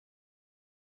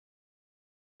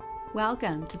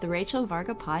Welcome to the Rachel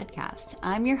Varga podcast.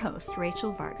 I'm your host,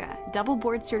 Rachel Varga, double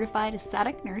board certified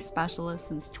aesthetic nurse specialist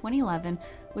since 2011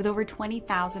 with over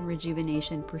 20,000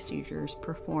 rejuvenation procedures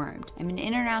performed. I'm an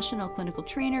international clinical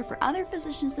trainer for other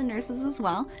physicians and nurses as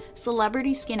well,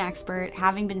 celebrity skin expert,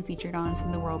 having been featured on some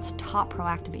of the world's top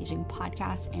proactive aging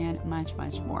podcasts, and much,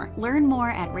 much more. Learn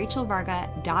more at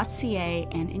rachelvarga.ca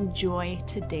and enjoy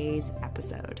today's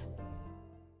episode.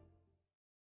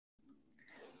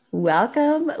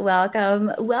 Welcome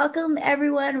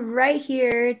everyone right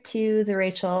here to the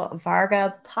Rachel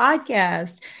Varga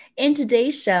podcast. In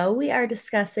today's show, we are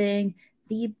discussing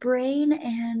the brain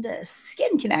and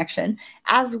skin connection,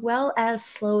 as well as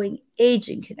slowing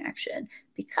aging connection.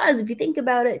 Because if you think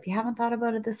about it, if you haven't thought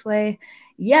about it this way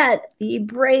yet, the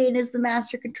brain is the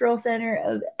master control center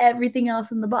of everything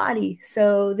else in the body.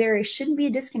 So there shouldn't be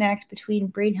a disconnect between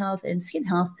brain health and skin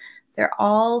health. They're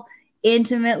all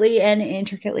intimately and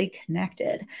intricately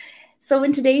connected. So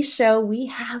in today's show, we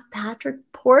have Patrick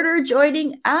Porter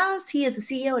joining us. He is the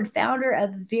CEO and founder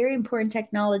of very important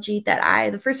technology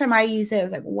that the first time I used it, I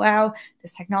was like, wow,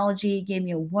 this technology gave me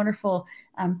a wonderful,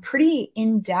 pretty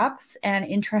in-depth and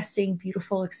interesting,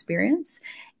 beautiful experience.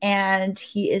 And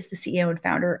he is the CEO and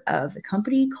founder of the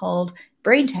company called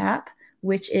BrainTap,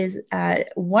 which is a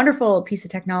wonderful piece of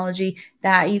technology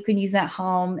that you can use at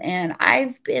home. And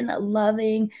I've been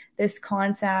loving this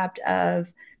concept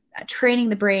of training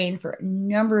the brain for a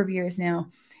number of years now.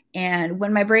 And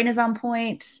when my brain is on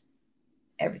point,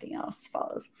 everything else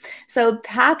follows. So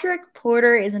Patrick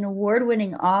Porter is an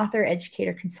award-winning author,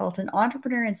 educator, consultant,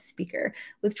 entrepreneur, and speaker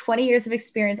with 20 years of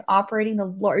experience operating the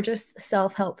largest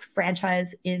self-help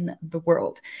franchise in the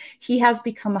world. He has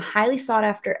become a highly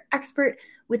sought-after expert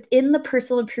within the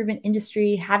personal improvement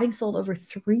industry, having sold over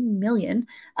 3 million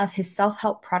of his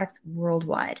self-help products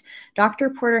worldwide. Dr.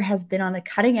 Porter has been on the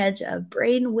cutting edge of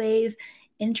brainwave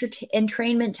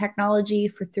entrainment technology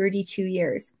for 32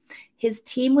 years. His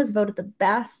team was voted the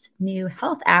best new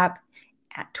health app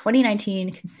at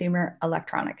 2019 Consumer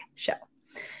Electronic Show.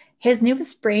 His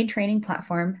newest brain training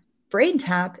platform,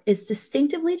 BrainTap, is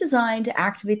distinctively designed to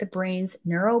activate the brain's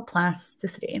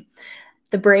neuroplasticity.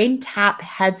 The BrainTap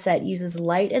headset uses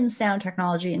light and sound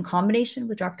technology in combination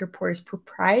with Dr. Porter's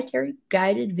proprietary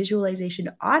guided visualization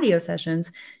audio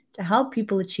sessions to help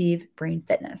people achieve brain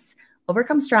fitness,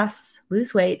 overcome stress,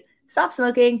 lose weight, stop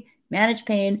smoking, manage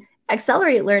pain,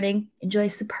 accelerate learning, enjoy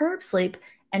superb sleep,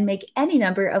 and make any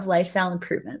number of lifestyle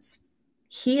improvements.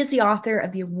 He is the author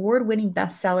of the award-winning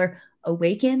bestseller,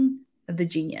 Awaken the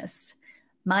Genius: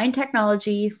 Mind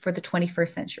Technology for the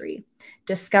 21st Century.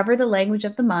 Discover the language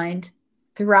of the mind,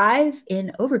 thrive in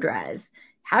overdrive,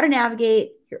 how to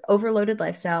navigate your overloaded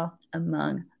lifestyle,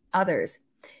 among others.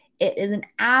 It is an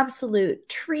absolute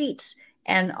treat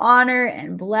and honor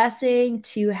and blessing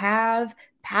to have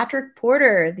Patrick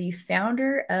Porter, the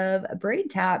founder of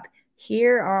BrainTap,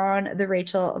 here on the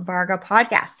Rachel Varga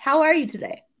podcast. How are you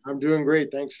today? I'm doing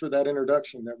great. Thanks for that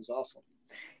introduction. That was awesome.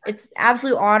 It's an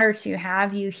absolute honor to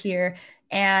have you here.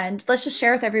 And let's just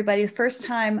share with everybody, the first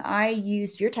time I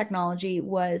used your technology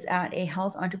was at a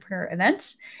health entrepreneur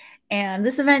event. And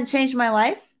this event changed my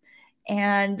life.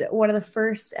 And one of the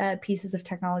first pieces of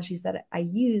technologies that I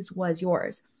used was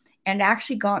yours. And it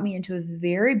actually got me into a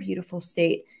very beautiful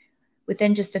state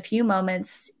within just a few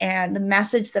moments. And the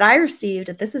message that I received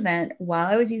at this event while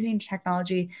I was using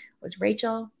technology was,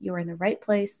 Rachel, you are in the right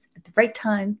place at the right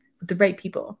time with the right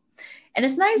people. And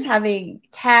it's nice having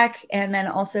tech and then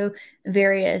also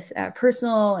various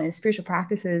personal and spiritual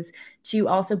practices to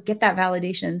also get that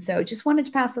validation. So just wanted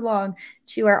to pass along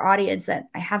to our audience that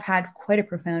I have had quite a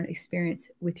profound experience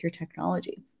with your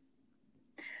technology.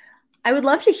 I would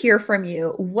love to hear from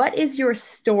you. What is your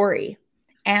story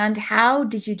and how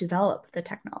did you develop the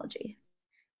technology?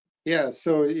 Yeah,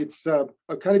 so it's a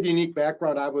kind of unique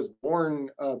background. I was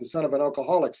born the son of an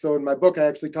alcoholic. So in my book, I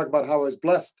actually talk about how I was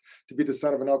blessed to be the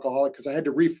son of an alcoholic because I had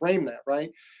to reframe that,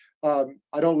 right?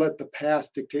 I don't let the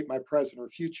past dictate my present or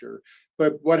future.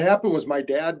 But what happened was my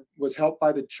dad was helped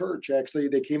by the church. Actually,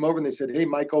 they came over and they said, hey,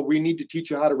 Michael, we need to teach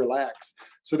you how to relax.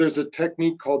 So there's a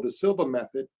technique called the Silva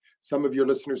method. Some of your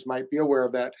listeners might be aware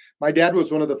of that. My dad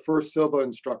was one of the first Silva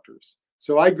instructors.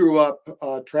 So I grew up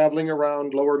traveling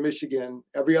around Lower Michigan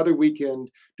every other weekend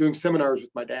doing seminars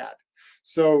with my dad.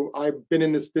 So I've been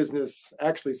in this business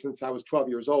actually since I was 12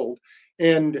 years old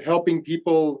and helping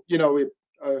people,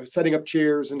 setting up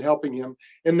chairs and helping him.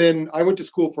 And then I went to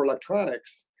school for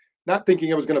electronics, not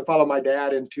thinking I was going to follow my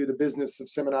dad into the business of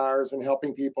seminars and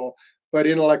helping people. But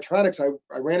in electronics, I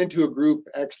ran into a group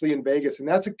actually in Vegas, and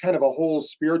that's a kind of a whole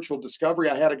spiritual discovery.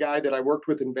 I had a guy that I worked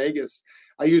with in Vegas.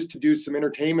 I used to do some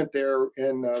entertainment there,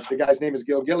 and the guy's name is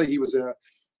Gil Gilly. He was a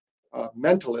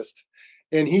mentalist.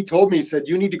 And he told me, he said,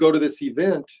 you need to go to this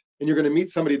event and you're going to meet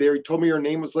somebody there. He told me her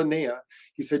name was Linnea.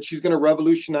 He said, she's going to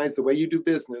revolutionize the way you do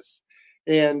business.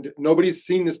 And nobody's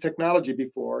seen this technology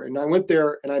before. And I went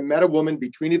there and I met a woman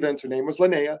between events. Her name was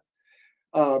Linnea.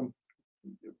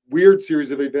 Weird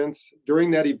series of events.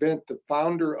 During that event, the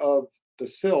founder of the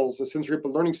SILS, the sensory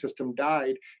learning system,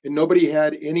 died, and nobody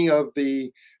had any of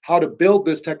the how to build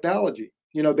this technology.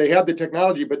 You know, they had the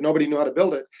technology, but nobody knew how to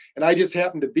build it. And I just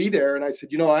happened to be there, and I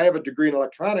said, you know, I have a degree in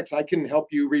electronics. I can help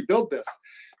you rebuild this.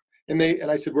 And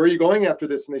I said, where are you going after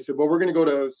this? And they said, well, we're going to go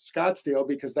to Scottsdale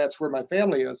because that's where my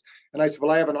family is. And I said,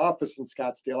 well, I have an office in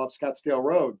Scottsdale off Scottsdale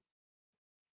Road.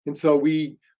 And so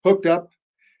we hooked up,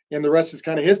 and the rest is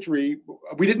kind of history.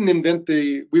 We didn't invent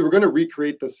we were going to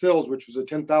recreate the SILS, which was a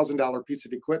 $10,000 piece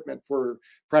of equipment for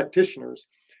practitioners.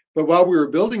 But while we were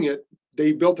building it,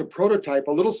 they built a prototype,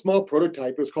 a little small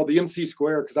prototype. It was called the MC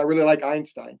Square because I really like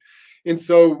Einstein. And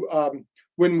so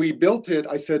when we built it,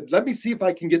 I said, let me see if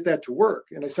I can get that to work.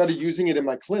 And I started using it in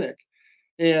my clinic.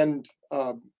 And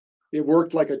it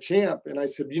worked like a champ. And I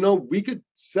said, you know, we could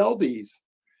sell these.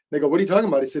 They go, what are you talking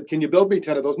about? I said, can you build me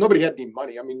 10 of those? Nobody had any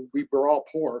money. I mean, we were all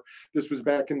poor. This was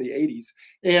back in the 80s.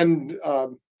 And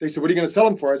they said, what are you going to sell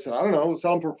them for? I said, I don't know. We'll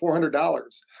sell them for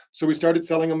 $400. So we started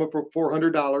selling them for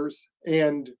 $400,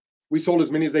 and we sold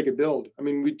as many as they could build. I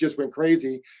mean, we just went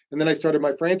crazy. And then I started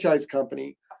my franchise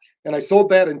company, and I sold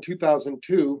that in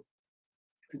 2002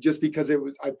 just because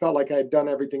I felt like I had done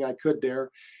everything I could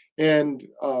there. And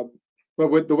but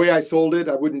with the way I sold it,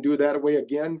 I wouldn't do it that way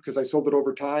again because I sold it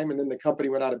over time. And then the company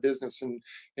went out of business in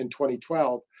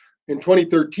 2012. In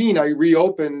 2013, I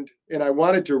reopened and I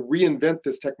wanted to reinvent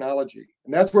this technology.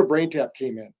 And that's where BrainTap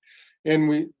came in.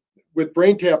 And with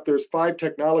BrainTap, there's 5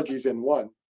 technologies in one.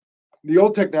 The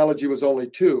old technology was only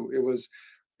 2.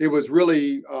 It was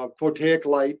really photic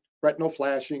light, retinal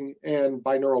flashing, and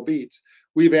binaural beats.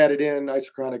 We've added in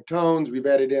isochronic tones. We've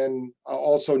added in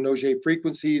also Nogier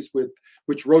frequencies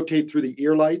which rotate through the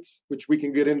ear lights, which we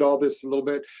can get into all this a little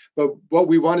bit. But what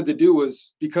we wanted to do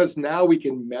was, because now we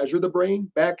can measure the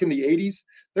brain, back in the 80s,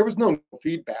 there was no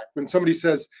feedback. When somebody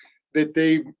says that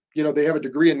they have a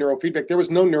degree in neurofeedback, there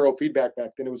was no neurofeedback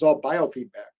back then. It was all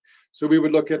biofeedback. So we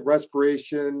would look at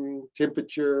respiration,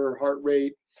 temperature, heart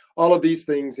rate, all of these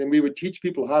things, and we would teach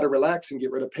people how to relax and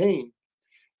get rid of pain.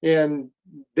 And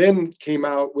then came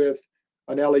out with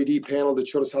an LED panel that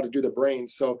showed us how to do the brain.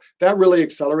 So that really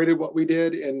accelerated what we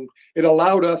did, and it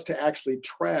allowed us to actually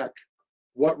track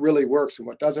what really works and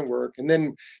what doesn't work. And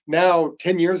then now,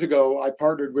 10 years ago, I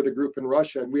partnered with a group in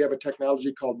Russia, and we have a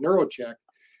technology called NeuroCheck.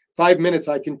 5 minutes,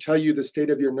 I can tell you the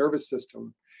state of your nervous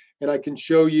system, and I can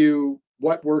show you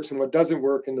what works and what doesn't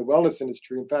work in the wellness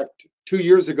industry. In fact, 2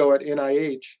 years ago at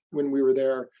NIH, when we were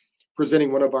there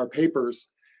presenting one of our papers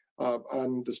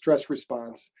on the stress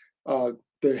response,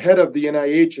 the head of the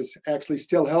NIH is actually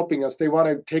still helping us. They want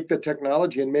to take the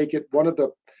technology and make it one of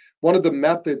the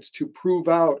methods to prove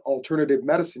out alternative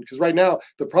medicine. Because right now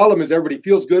the problem is everybody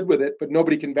feels good with it, but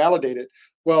nobody can validate it.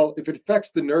 Well, if it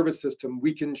affects the nervous system,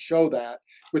 we can show that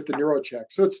with the NeuroCheck.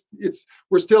 So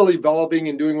we're still evolving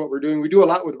and doing what we're doing. We do a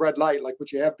lot with red light, like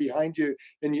what you have behind you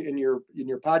in your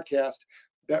podcast.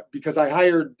 That because I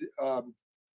hired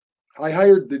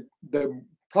the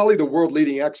probably the world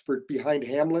leading expert behind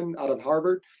Hamlin out of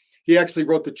Harvard. He actually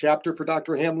wrote the chapter for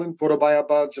Dr. Hamlin,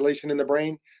 Photobiomodulation in the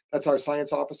Brain. That's our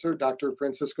science officer, Dr.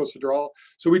 Francisco Cedral.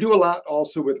 So we do a lot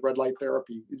also with red light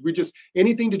therapy.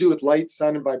 Anything to do with light,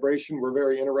 sound, and vibration, we're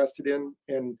very interested in,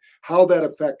 and how that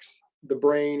affects the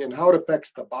brain and how it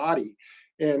affects the body.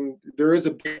 And there is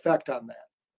a big effect on that.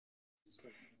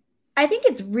 I think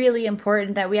it's really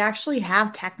important that we actually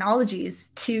have technologies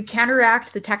to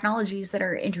counteract the technologies that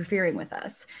are interfering with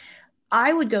us.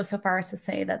 I would go so far as to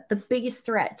say that the biggest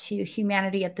threat to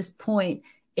humanity at this point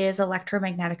is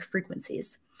electromagnetic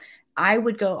frequencies. I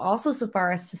would go also so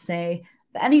far as to say,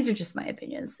 and these are just my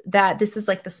opinions, that this is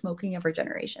like the smoking of our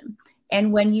generation.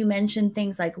 And when you mention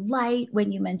things like light,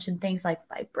 when you mention things like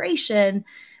vibration,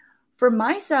 for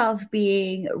myself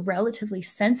being relatively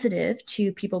sensitive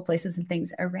to people, places, and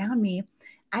things around me,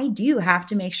 I do have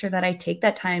to make sure that I take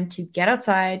that time to get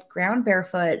outside, ground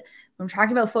barefoot. When I'm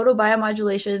talking about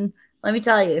photobiomodulation, let me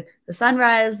tell you, the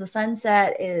sunrise, the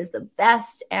sunset is the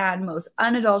best and most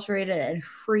unadulterated and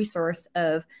free source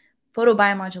of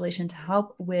photobiomodulation to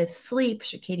help with sleep,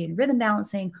 circadian rhythm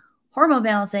balancing, hormone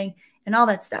balancing, and all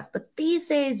that stuff. But these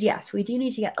days, yes, we do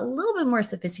need to get a little bit more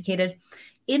sophisticated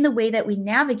in the way that we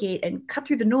navigate and cut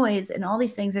through the noise and all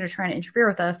these things that are trying to interfere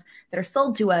with us, that are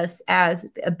sold to us as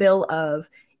a bill of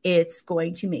it's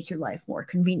going to make your life more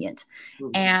convenient.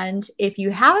 Mm-hmm. And if you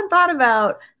haven't thought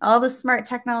about all the smart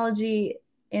technology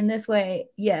in this way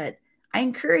yet, I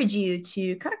encourage you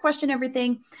to kind of question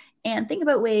everything and think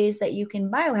about ways that you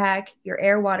can biohack your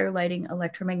air, water, lighting,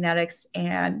 electromagnetics,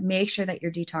 and make sure that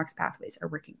your detox pathways are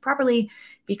working properly.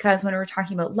 Because when we're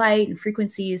talking about light and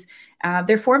frequencies,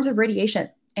 they're forms of radiation.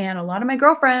 And a lot of my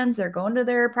girlfriends, they're going to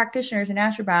their practitioners and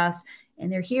naturopaths,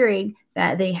 and they're hearing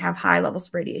that they have high levels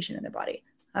of radiation in their body.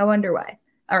 I wonder why.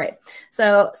 All right.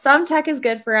 So some tech is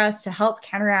good for us to help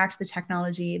counteract the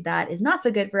technology that is not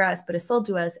so good for us, but is sold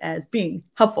to us as being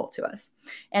helpful to us.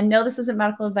 And no, this isn't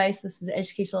medical advice. This is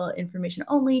educational information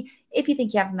only. If you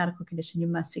think you have a medical condition, you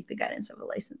must seek the guidance of a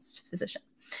licensed physician.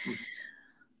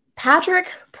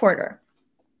 Patrick Porter,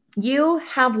 you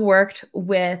have worked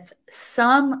with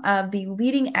some of the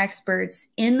leading experts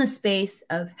in the space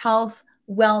of health,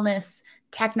 wellness,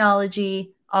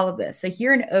 technology, all of this. So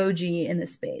you're an OG in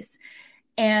this space.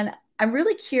 And I'm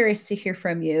really curious to hear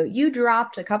from you. You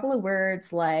dropped a couple of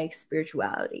words like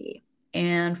spirituality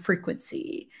and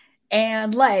frequency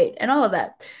and light and all of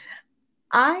that.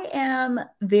 I am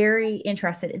very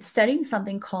interested in studying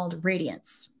something called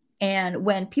radiance. And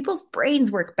when people's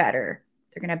brains work better,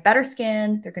 they're going to have better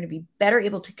skin, they're going to be better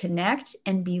able to connect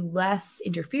and be less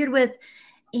interfered with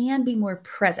and be more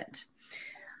present.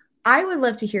 I would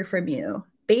love to hear from you,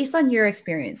 based on your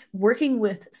experience working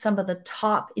with some of the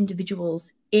top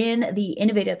individuals in the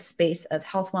innovative space of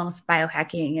health, wellness,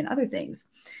 biohacking, and other things,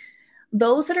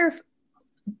 those that are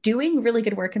doing really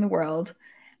good work in the world,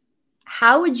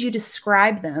 how would you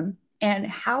describe them? And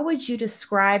how would you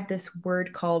describe this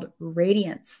word called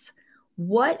radiance?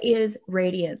 What is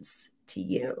radiance to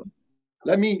you?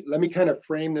 Let me kind of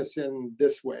frame this in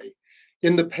this way.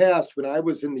 In the past, when I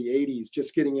was in the 80s,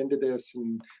 just getting into this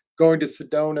and going to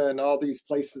Sedona and all these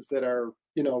places that are,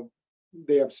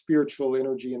 they have spiritual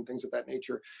energy and things of that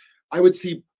nature, I would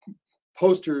see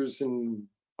posters and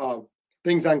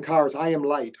things on cars. I am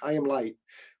light. I am light.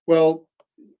 Well,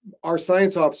 our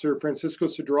science officer, Francisco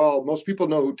Cedral, most people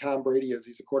know who Tom Brady is.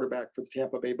 He's a quarterback for the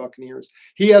Tampa Bay Buccaneers.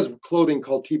 He has clothing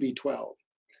called TB12.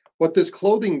 What this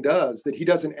clothing does that he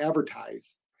doesn't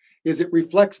advertise is it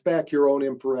reflects back your own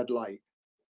infrared light.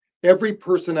 Every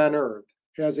person on Earth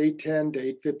has 810 to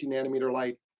 850 nanometer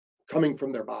light coming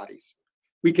from their bodies.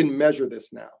 We can measure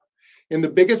this now. And the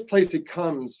biggest place it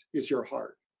comes is your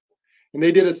heart. And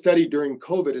they did a study during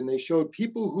COVID, and they showed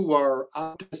people who are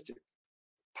optimistic,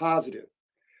 positive,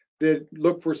 that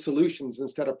look for solutions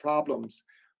instead of problems,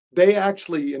 they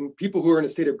actually, and people who are in a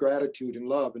state of gratitude and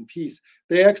love and peace,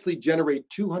 they actually generate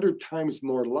 200 times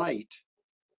more light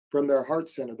from their heart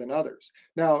center than others.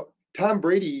 Now, Tom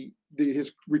Brady,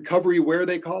 his recovery wear,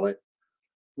 they call it,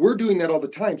 we're doing that all the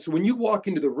time. So when you walk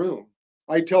into the room,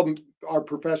 I tell our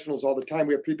professionals all the time,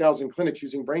 we have 3,000 clinics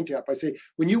using BrainTap. I say,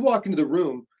 when you walk into the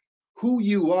room, who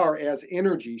you are as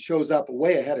energy shows up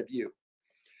way ahead of you.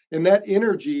 And that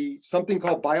energy, something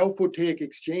called biophotic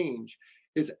exchange,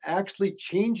 is actually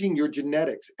changing your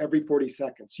genetics every 40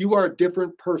 seconds. You are a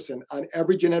different person on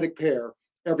every genetic pair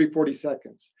every 40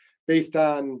 seconds, based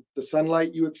on the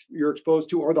sunlight you're exposed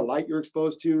to, or the light you're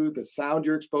exposed to, the sound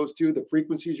you're exposed to, the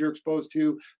frequencies you're exposed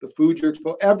to, the food you're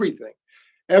exposed to, everything.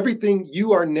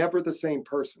 You are never the same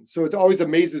person. So it always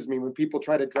amazes me when people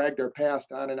try to drag their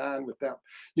past on and on with them.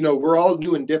 We're all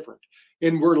new and different,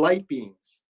 and we're light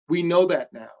beings. We know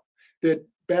that now. That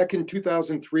back in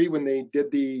 2003, when they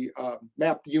did the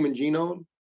map the human genome,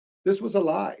 this was a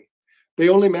lie. They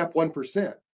only map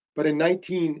 1%. But in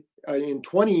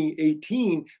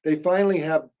 2018, they finally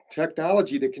have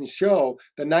technology that can show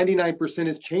that 99%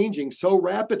 is changing so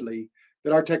rapidly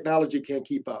that our technology can't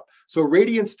keep up. So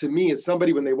radiance to me is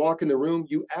somebody, when they walk in the room,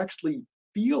 you actually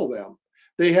feel them.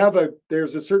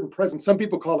 There's a certain presence. Some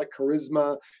people call it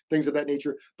charisma, things of that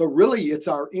nature, but really it's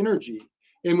our energy.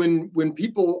 And when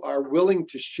people are willing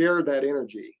to share that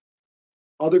energy,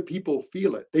 other people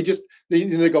feel it. They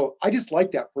go, I just like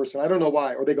that person. I don't know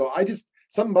why. Or they go,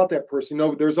 something about that person.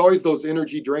 There's always those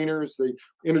energy drainers, the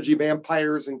energy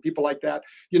vampires and people like that.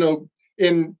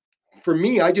 And for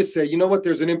me, I just say, you know what,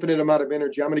 there's an infinite amount of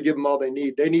energy. I'm going to give them all they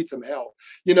need. They need some help.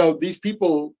 These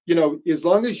people, as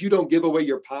long as you don't give away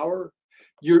your power,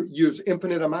 you use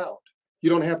infinite amount.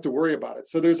 You don't have to worry about it.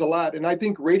 So there's a lot. And I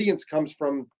think radiance comes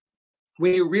from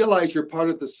when you realize you're part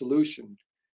of the solution.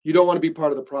 You don't want to be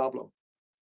part of the problem.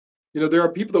 There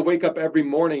are people that wake up every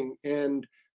morning and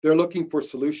they're looking for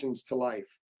solutions to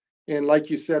life. And like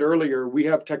you said earlier, we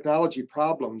have technology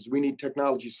problems. We need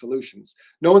technology solutions.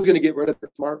 No one's going to get rid of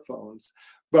their smartphones,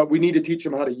 but we need to teach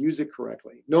them how to use it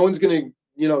correctly. No one's going to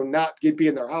not be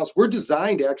in their house. We're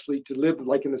designed actually to live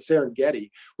like in the Serengeti.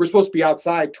 We're supposed to be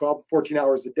outside 12, 14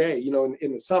 hours a day,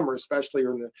 in the summer, especially,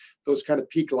 or in those kind of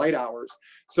peak light hours.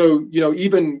 So,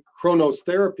 even Chronos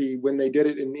therapy, when they did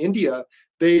it in India,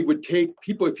 they would take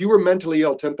people, if you were mentally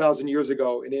ill 10,000 years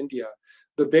ago in India,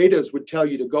 the Vedas would tell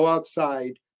you to go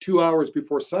outside 2 hours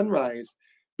before sunrise,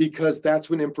 because that's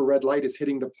when infrared light is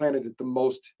hitting the planet at the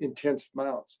most intense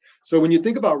amounts. So when you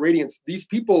think about radiance, these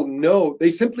people know,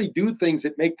 they simply do things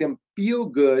that make them feel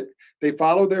good. They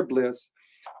follow their bliss.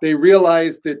 They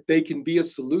realize that they can be a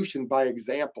solution by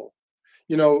example.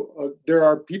 There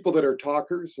are people that are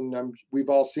talkers, and we've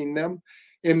all seen them,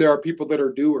 and there are people that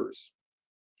are doers.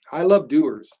 I love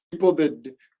doers, people that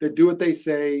do what they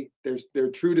say. They're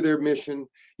true to their mission.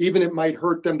 Even it might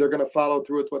hurt them, they're going to follow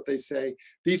through with what they say.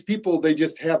 These people, they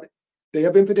have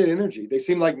infinite energy. They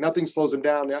seem like nothing slows them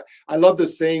down. I love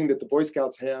this saying that the Boy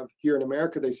Scouts have here in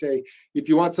America. They say, if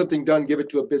you want something done, give it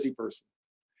to a busy person.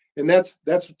 And that's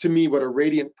to me what a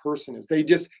radiant person is. They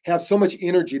just have so much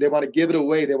energy. They want to give it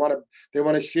away. They want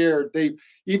to share.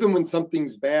 Even when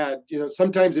something's bad,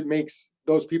 sometimes it makes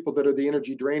those people that are the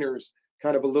energy drainers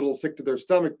kind of a little sick to their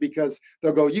stomach, because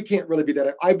they'll go, you can't really be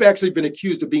that. I've actually been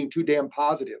accused of being too damn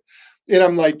positive. And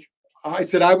I'm like, I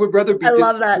said, I would rather be I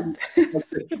love that. I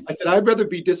said, I'd rather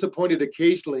be disappointed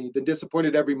occasionally than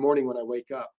disappointed every morning when I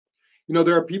wake up.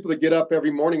 There are people that get up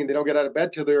every morning and they don't get out of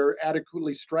bed till they're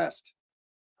adequately stressed.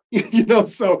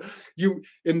 So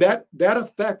that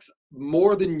affects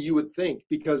more than you would think,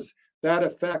 because that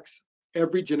affects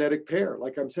every genetic pair.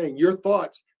 Like I'm saying, your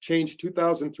thoughts change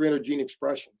 2,300 gene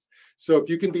expressions. So if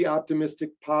you can be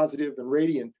optimistic, positive, and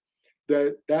radiant,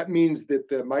 that means that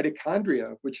the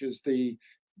mitochondria, which is the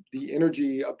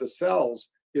energy of the cells,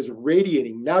 is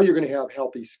radiating. Now you're going to have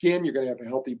healthy skin, you're going to have a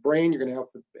healthy brain, you're going to have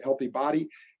a healthy body.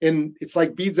 And it's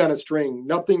like beads on a string.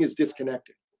 Nothing is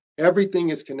disconnected. Everything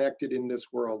is connected in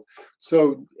this world.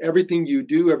 So everything you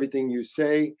do, everything you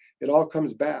say, it all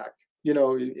comes back,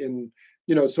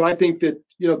 so I think that,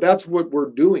 that's what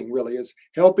we're doing really, is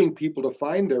helping people to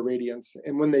find their radiance.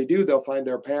 And when they do, they'll find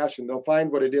their passion. They'll find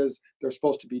what it is they're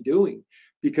supposed to be doing,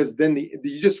 because then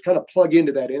you just kind of plug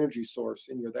into that energy source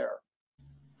and you're there.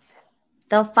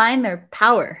 They'll find their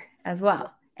power as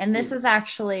well. And this is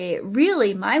actually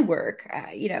really my work,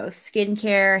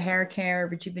 skincare, hair care,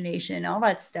 rejuvenation, all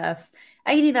that stuff.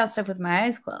 I can do that stuff with my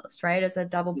eyes closed, right? As a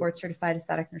double board certified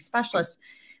aesthetic nurse specialist.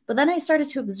 But then I started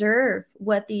to observe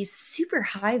what these super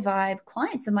high vibe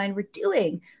clients of mine were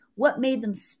doing, what made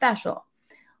them special,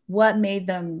 what made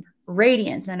them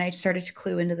radiant. Then I started to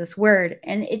clue into this word.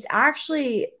 And it's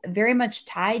actually very much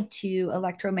tied to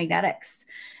electromagnetics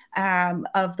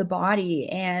of the body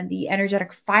and the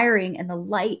energetic firing and the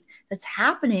light that's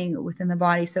happening within the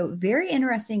body. So very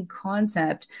interesting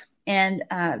concept and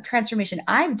transformation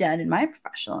I've done in my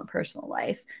professional and personal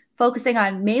life, focusing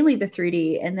on mainly the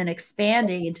 3D and then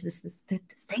expanding into this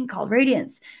thing called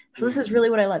radiance. So this is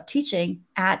really what I love teaching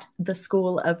at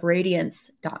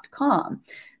theschoolofradiance.com,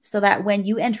 so that when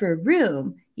you enter a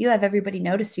room, you have everybody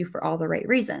notice you for all the right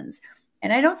reasons.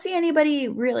 And I don't see anybody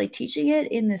really teaching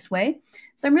it in this way.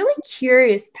 So I'm really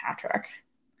curious, Patrick,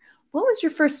 what was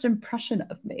your first impression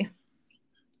of me?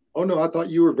 Oh, no, I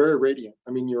thought you were very radiant.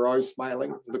 I mean, you're always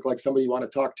smiling. You look like somebody you want to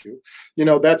talk to.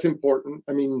 That's important.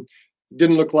 I mean, you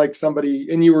didn't look like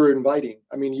somebody, and you were inviting.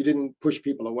 I mean, you didn't push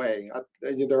people away.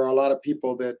 There are a lot of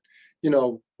people that,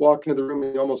 walk into the room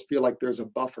and you almost feel like there's a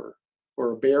buffer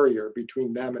or a barrier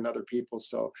between them and other people.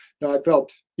 So, no, I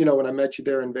felt, when I met you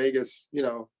there in Vegas,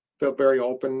 felt very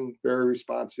open, very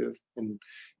responsive, and,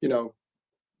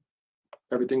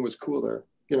 everything was cool there.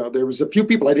 There was a few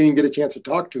people I didn't even get a chance to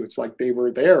talk to. It's like they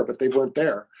were there, but they weren't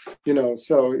there,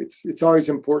 so it's always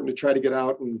important to try to get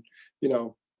out and,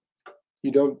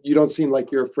 you don't seem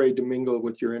like you're afraid to mingle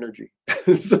with your energy.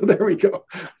 So there we go.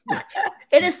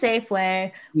 In a safe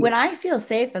way. When I feel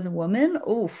safe as a woman,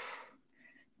 oof,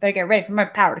 better get ready for my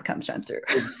power to come shine through.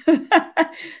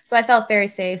 So I felt very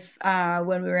safe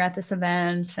when we were at this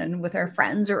event and with our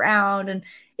friends around. And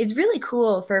it's really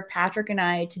cool for Patrick and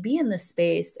I to be in this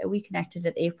space. We connected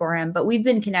at A4M, but we've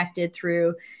been connected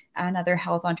through another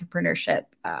health entrepreneurship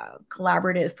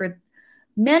collaborative for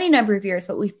many number of years,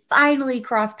 but we finally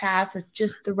crossed paths at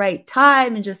just the right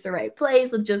time and just the right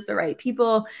place with just the right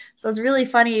people. So it's really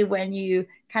funny when you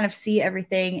kind of see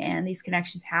everything and these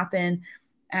connections happen.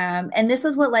 And this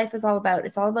is what life is all about.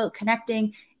 It's all about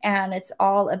connecting, and it's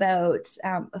all about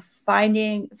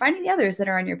finding the others that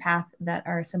are on your path that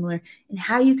are similar, and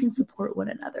how you can support one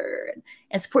another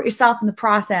and support yourself in the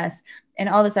process and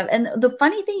all this stuff. And the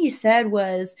funny thing you said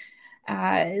was,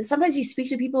 sometimes you speak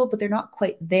to people, but they're not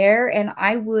quite there. And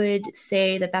I would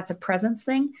say that that's a presence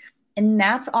thing. And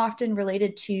that's often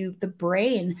related to the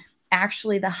brain,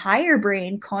 actually, the higher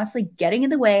brain constantly getting in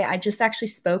the way. I just actually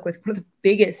spoke with one of the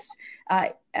biggest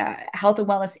health and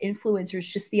wellness influencers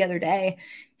just the other day.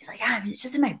 He's like, yeah, it's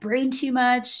just in my brain too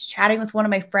much. Chatting with one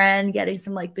of my friends, getting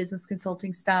some like business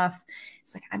consulting stuff.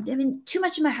 It's like, I'm having too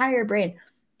much in my higher brain.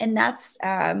 And that's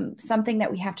something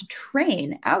that we have to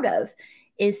train out of,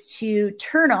 is to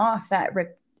turn off that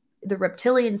the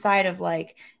reptilian side of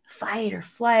like fight or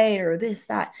flight or this,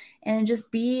 that, and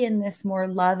just be in this more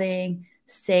loving,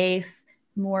 safe,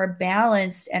 more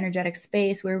balanced energetic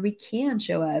space where we can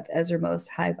show up as our most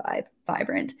high vibe,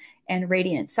 vibrant, and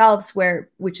radiant selves,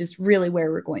 which is really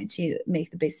where we're going to make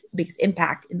the biggest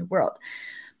impact in the world.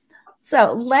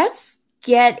 So let's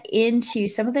get into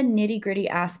some of the nitty gritty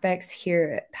aspects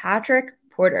here. Patrick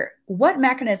Porter, what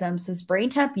mechanisms does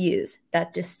BrainTap use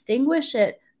that distinguish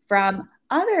it from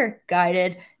other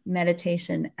guided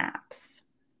meditation apps?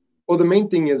 Well, the main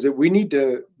thing is that we need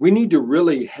to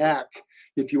really hack,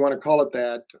 if you want to call it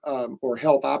that, or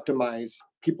health optimize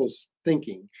people's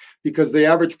thinking, because the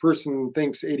average person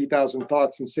thinks 80,000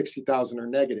 thoughts and 60,000 are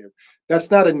negative.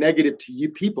 That's not a negative to you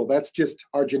people. That's just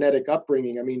our genetic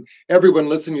upbringing. I mean, everyone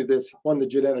listening to this won the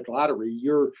genetic lottery.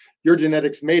 Your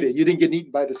genetics made it. You didn't get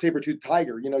eaten by the saber-toothed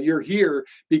tiger. You know, you're here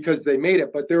because they made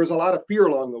it, but there was a lot of fear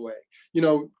along the way. You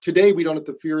know, today we don't have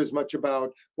to fear as much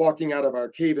about walking out of our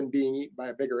cave and being eaten by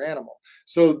a bigger animal.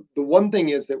 So the one thing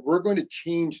is that we're going to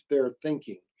change their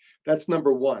thinking. That's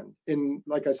number one. And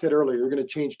like I said earlier, you're going to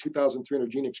change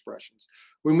 2,300 gene expressions.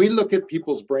 When we look at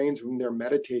people's brains when they're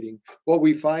meditating, what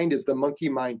we find is the monkey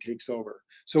mind takes over.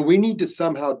 So we need to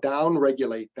somehow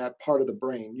down-regulate that part of the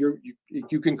brain.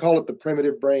 You can call it the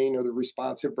primitive brain or the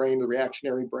responsive brain, the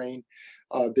reactionary brain,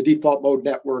 the default mode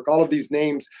network, all of these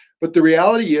names. But the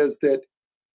reality is that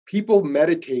people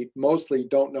meditate mostly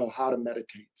don't know how to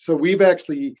meditate. So we've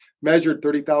actually measured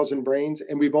 30,000 brains,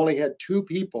 and we've only had 2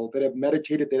 people that have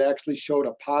meditated that actually showed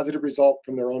a positive result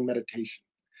from their own meditation.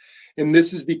 And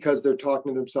this is because they're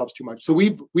talking to themselves too much. So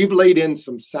we've laid in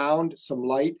some sound, some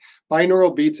light.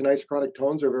 Binaural beats and isochronic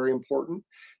tones are very important.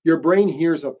 Your brain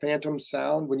hears a phantom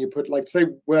sound when you put, like, say,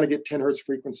 we want to get 10 hertz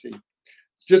frequency.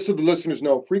 Just so the listeners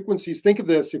know, frequencies, think of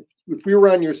this, if we were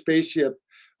on your spaceship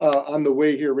on the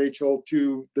way here, Rachel,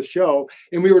 to the show,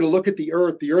 and we were to look at the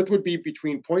Earth would be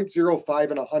between 0.05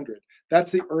 and 100.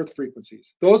 That's the Earth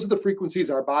frequencies. Those are the frequencies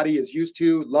our body is used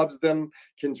to, loves them,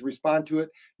 can respond to it.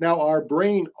 Now, our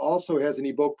brain also has an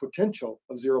evoked potential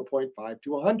of 0.5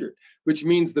 to 100, which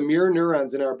means the mirror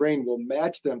neurons in our brain will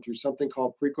match them through something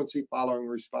called frequency following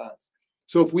response.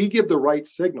 So if we give the right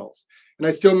signals, and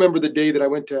I still remember the day that I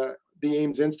went to the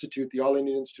AIMS Institute, the All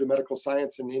Indian Institute of Medical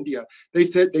Science in India,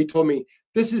 they told me,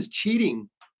 this is cheating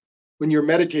when you're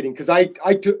meditating, because I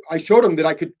showed them that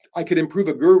I could improve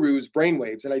a guru's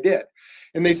brainwaves, and I did.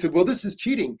 And they said, well, this is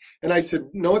cheating. And I said,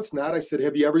 no, it's not. I said,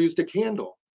 have you ever used a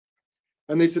candle?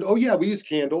 And they said, oh yeah, we use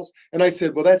candles. And I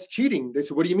said, well, that's cheating. They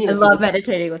said, what do you mean? I love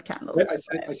meditating with candles.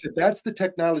 I said, that's the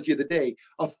technology of the day.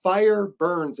 A fire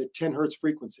burns at 10 hertz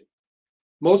frequency.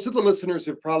 Most of the listeners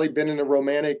have probably been in a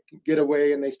romantic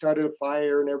getaway and they started a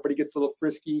fire and everybody gets a little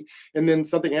frisky and then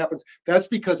something happens. That's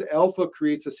because alpha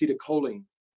creates acetylcholine.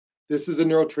 This is a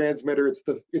neurotransmitter.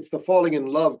 It's the falling in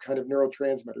love kind of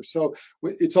neurotransmitter. So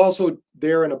it's also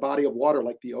there in a body of water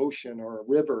like the ocean or a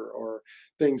river or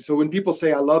things. So when people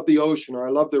say, I love the ocean or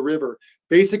I love the river,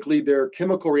 basically their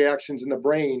chemical reactions in the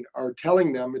brain are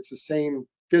telling them it's the same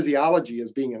physiology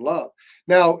as being in love.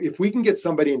 Now, if we can get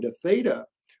somebody into theta,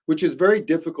 which is very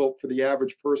difficult for the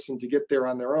average person to get there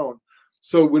on their own.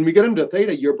 So when we get into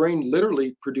theta, your brain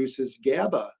literally produces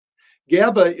GABA.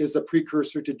 GABA is a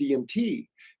precursor to DMT.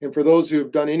 And for those who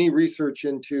have done any research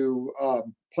into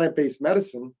plant-based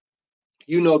medicine,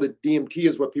 you know that DMT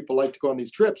is what people like to go on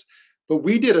these trips. But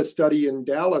we did a study in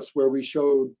Dallas where we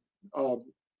showed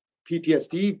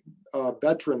PTSD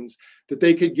veterans that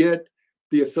they could get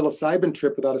the psilocybin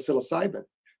trip without a psilocybin,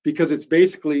 because it's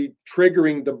basically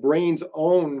triggering the brain's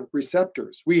own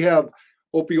receptors. We have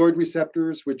opioid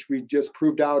receptors, which we just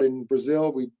proved out in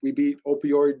Brazil. We beat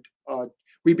opioids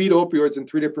in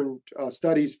 3 different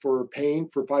studies for pain,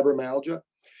 for fibromyalgia.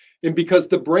 And because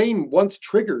the brain, once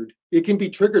triggered, it can be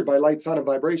triggered by light, sound, and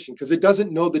vibration because it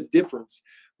doesn't know the difference.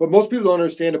 What most people don't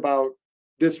understand about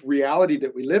this reality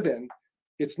that we live in,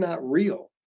 it's not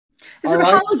real. Is it a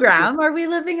hologram? Are we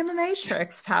living in the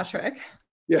Matrix, Patrick?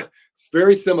 Yeah, it's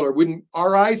very similar. When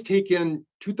our eyes take in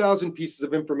 2,000 pieces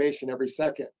of information every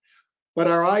second, but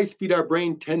our eyes feed our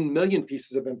brain 10 million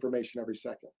pieces of information every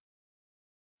second.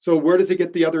 So where does it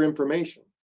get the other information?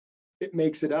 It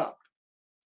makes it up.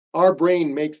 Our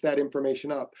brain makes that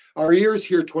information up. Our ears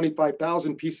hear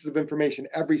 25,000 pieces of information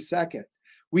every second.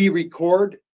 We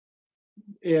record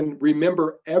and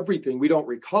remember everything. We don't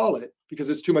recall it because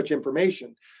it's too much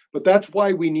information. But that's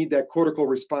why we need that cortical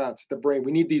response, the brain.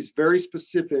 We need these very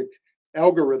specific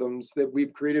algorithms that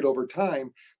we've created over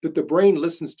time that the brain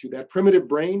listens to. That primitive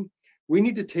brain, we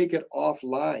need to take it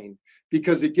offline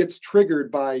because it gets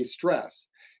triggered by stress.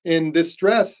 And this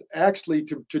stress, actually,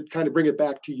 to kind of bring it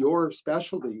back to your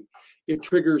specialty, it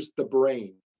triggers the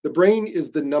brain. The brain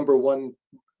is the number one.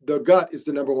 The gut is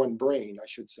the number one brain, I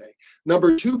should say.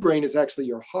 Number two brain is actually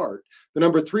your heart. The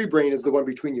number three brain is the one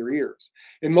between your ears.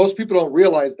 And most people don't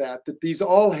realize that these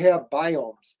all have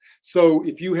biomes. So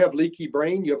if you have leaky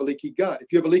brain, you have a leaky gut.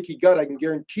 If you have a leaky gut, I can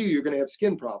guarantee you're going to have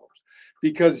skin problems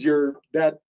because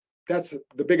that's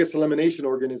the biggest elimination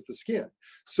organ is the skin.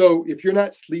 So if you're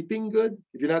not sleeping good,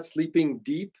 if you're not sleeping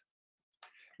deep,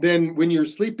 then when you're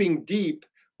sleeping deep,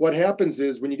 what happens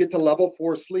is when you get to level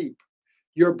 4 sleep,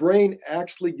 your brain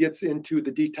actually gets into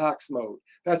the detox mode.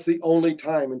 That's the only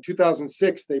time. In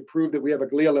 2006, they proved that we have a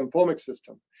glial lymphomic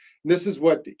system. And this is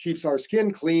what keeps our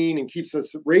skin clean and keeps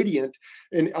us radiant.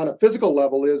 And on a physical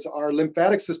level is our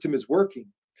lymphatic system is working.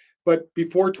 But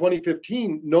before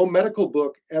 2015, no medical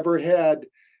book ever had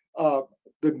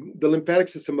the lymphatic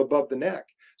system above the neck.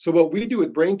 So what we do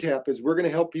with BrainTap is we're going to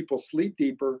help people sleep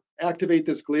deeper, activate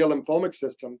this glial lymphomic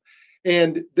system.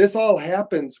 And this all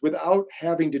happens without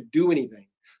having to do anything.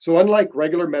 So unlike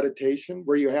regular meditation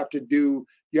where you have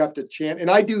to chant, and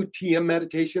I do TM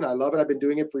meditation. I love it. I've been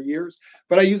doing it for years,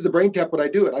 but I use the BrainTap when I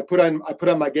do it. I put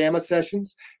on my gamma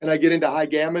sessions and I get into high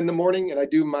gamma in the morning and I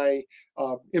do my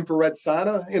infrared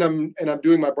sauna and I'm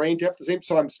doing my BrainTap the same.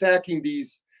 So I'm stacking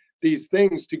these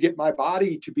things to get my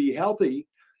body to be healthy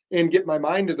and get my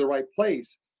mind to the right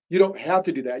place. You don't have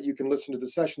to do that. You can listen to the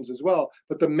sessions as well.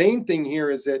 But the main thing here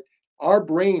is that our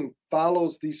brain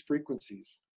follows these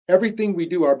frequencies. Everything we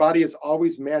do, our body is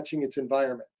always matching its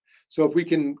environment. So if we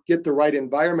can get the right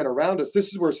environment around us,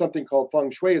 this is where something called feng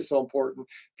shui is so important.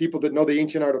 People that know the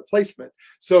ancient art of placement.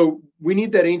 So we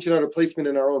need that ancient art of placement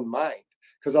in our own mind,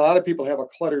 because a lot of people have a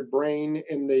cluttered brain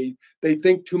and they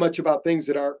think too much about things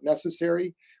that aren't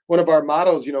necessary. One of our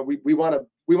mottos, we want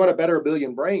to better a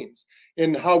billion brains.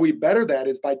 And how we better that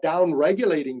is by down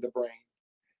regulating the brain,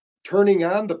 turning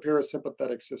on the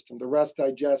parasympathetic system, the rest,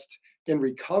 digest, and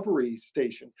recovery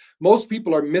station. Most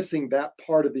people are missing that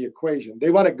part of the equation.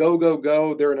 They want to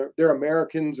go. They're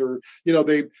Americans, or they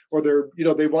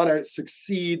want to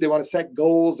succeed. They want to set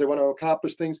goals. They want to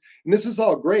accomplish things, and this is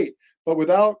all great. But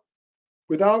without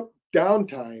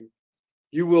downtime,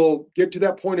 you will get to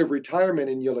that point of retirement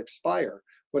and you'll expire.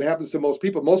 What happens to most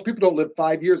people? Most people don't live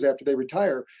 5 years after they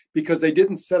retire because they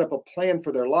didn't set up a plan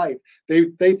for their life.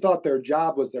 They thought their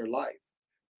job was their life.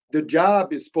 The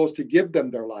job is supposed to give them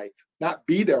their life, not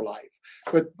be their life.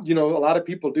 But, a lot of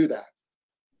people do that.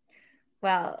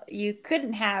 Well, you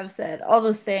couldn't have said all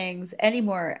those things any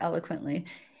more eloquently.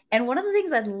 And one of the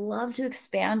things I'd love to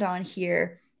expand on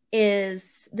here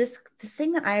is this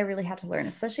thing that I really had to learn,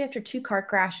 especially after 2 car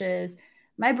crashes.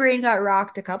 My brain got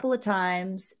rocked a couple of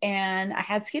times and I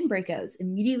had skin breakouts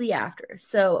immediately after.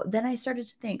 So then I started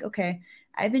to think, okay,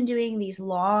 I've been doing these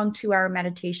long 2-hour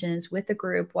meditations with a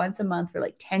group once a month for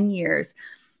like 10 years.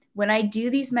 When I do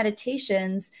these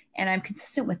meditations and I'm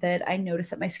consistent with it, I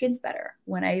notice that my skin's better.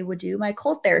 When I would do my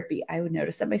cold therapy, I would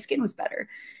notice that my skin was better.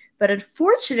 But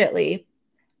unfortunately,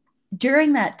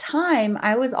 during that time,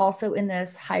 I was also in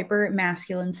this hyper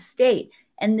masculine state.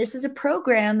 And this is a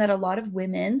program that a lot of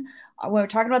women, when we're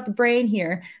talking about the brain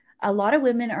here, a lot of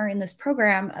women are in this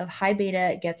program of high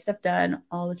beta, get stuff done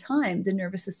all the time. The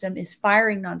nervous system is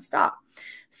firing nonstop.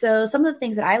 So some of the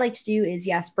things that I like to do is,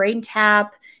 yes,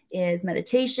 BrainTap, is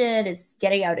meditation, is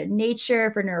getting out in nature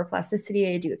for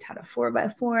neuroplasticity. I do a ton of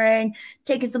 4x4ing,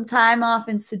 taking some time off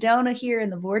in Sedona here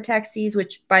in the vortexes,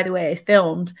 which, by the way, I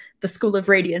filmed the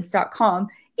schoolofradiance.com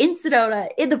in Sedona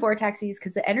in the vortexes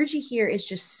because the energy here is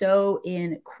just so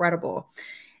incredible.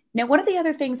 Now, one of the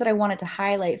other things that I wanted to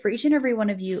highlight for each and every one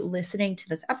of you listening to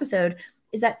this episode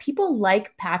is that people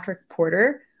like Patrick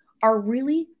Porter are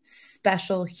really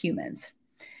special humans.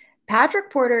 Patrick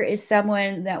Porter is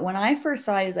someone that when I first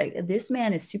saw, I was like, this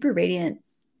man is super radiant.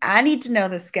 I need to know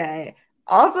this guy.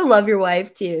 Also love your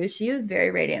wife too. She was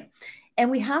very radiant.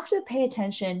 And we have to pay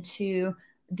attention to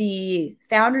the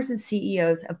founders and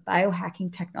CEOs of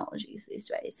biohacking technologies these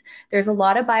days. There's a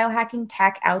lot of biohacking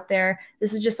tech out there.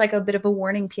 This is just like a bit of a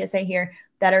warning PSA here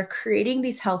that are creating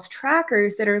these health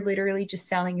trackers that are literally just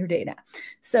selling your data.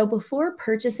 So before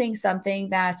purchasing something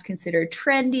that's considered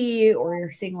trendy or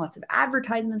you're seeing lots of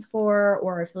advertisements for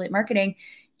or affiliate marketing,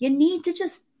 you need to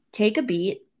just take a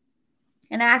beat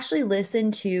and actually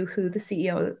listen to who the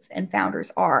CEOs and founders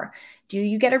are. Do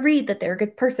you get a read that they're a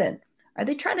good person? Are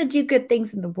they trying to do good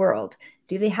things in the world?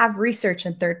 Do they have research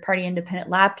and third-party independent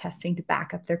lab testing to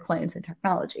back up their claims and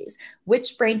technologies?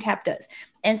 Which BrainTap does.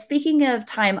 And speaking of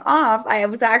time off, I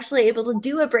was actually able to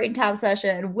do a BrainTap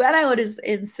session when I was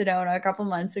in Sedona a couple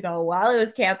months ago while I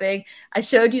was camping. I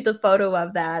showed you the photo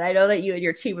of that. I know that you and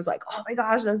your team was like, oh my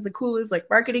gosh, that's the coolest like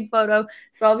marketing photo.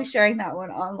 So I'll be sharing that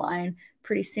one online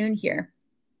pretty soon here.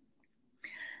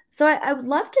 So I would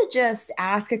love to just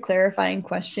ask a clarifying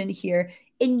question here.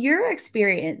 In your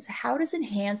experience, how does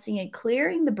enhancing and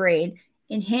clearing the brain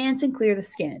enhance and clear the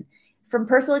skin? From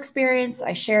personal experience,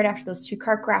 I shared after those 2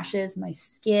 car crashes, my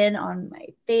skin on my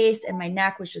face and my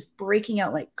neck was just breaking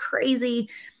out like crazy.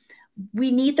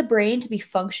 We need the brain to be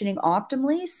functioning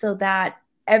optimally so that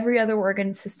every other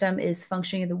organ system is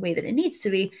functioning the way that it needs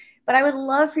to be. But I would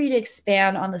love for you to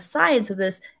expand on the science of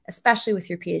this, especially with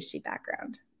your PhD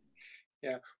background.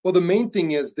 Yeah. Well, the main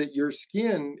thing is that your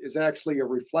skin is actually a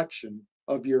reflection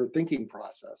of your thinking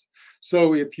process.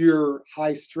 So if you're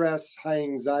high stress, high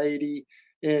anxiety,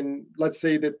 and let's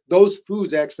say that those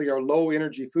foods actually are low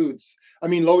energy foods,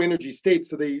 low energy states,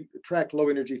 so they attract low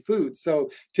energy foods. So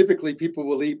typically people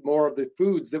will eat more of the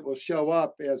foods that will show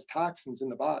up as toxins in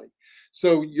the body.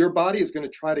 So your body is going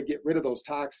to try to get rid of those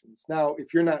toxins. Now,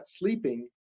 if you're not sleeping,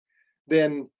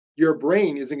 then your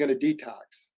brain isn't going to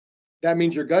detox. That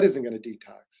means your gut isn't going to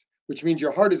detox, which means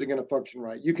your heart isn't going to function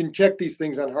right. You can check these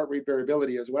things on heart rate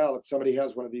variability as well. If somebody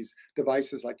has one of these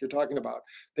devices like you're talking about,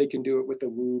 they can do it with the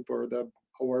Whoop or the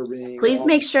Oura Ring. Please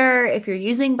make sure if you're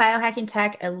using biohacking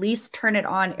tech, at least turn it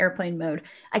on airplane mode.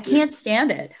 I can't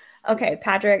stand it. Okay,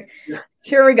 Patrick,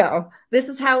 here we go. This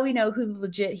is how we know who the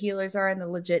legit healers are and the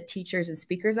legit teachers and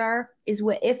speakers are, is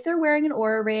if they're wearing an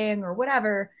Oura Ring or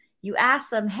whatever, you ask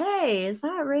them, hey, is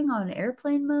that ring on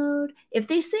airplane mode? If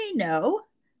they say no,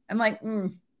 I'm like,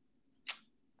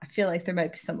 I feel like there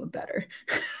might be someone better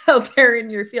out there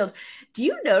in your field. Do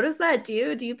you notice that? Do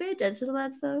you pay attention to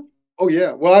that stuff? Oh,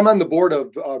 yeah. Well, I'm on the board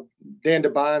of Dan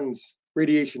DeBond's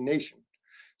Radiation Nation.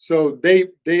 So they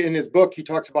in his book, he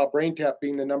talks about BrainTap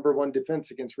being the #1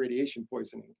 defense against radiation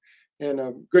poisoning. And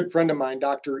a good friend of mine,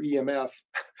 Dr. EMF,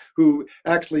 who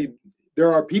actually,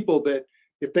 there are people that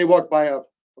if they walk by a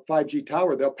 5G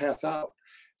tower, they'll pass out.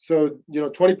 So,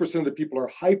 20% of the people are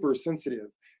hypersensitive.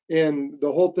 And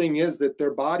the whole thing is that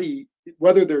their body,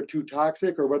 whether they're too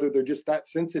toxic or whether they're just that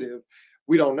sensitive,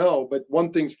 we don't know. But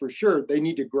one thing's for sure, they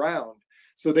need to ground.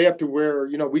 So they have to wear,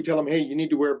 we tell them, hey, you need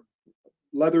to wear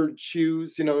leather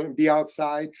shoes, and be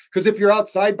outside. Because if you're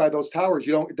outside by those towers,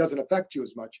 it doesn't affect you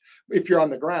as much if you're on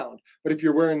the ground. But if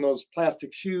you're wearing those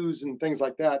plastic shoes and things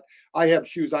like that, I have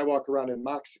shoes. I walk around in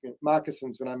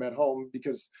moccasins when I'm at home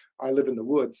because I live in the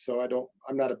woods. So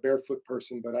I'm not a barefoot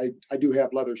person, but I do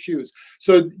have leather shoes.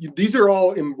 So these are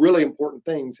all really important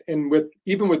things. And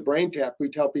even with BrainTap, we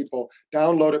tell people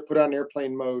download it, put it on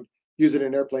airplane mode, use it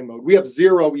in airplane mode. We have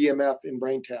 0 EMF in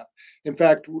BrainTap. In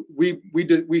fact,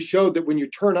 we showed that when you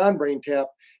turn on BrainTap,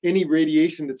 any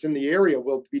radiation that's in the area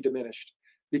will be diminished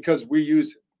because we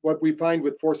use what we find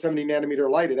with 470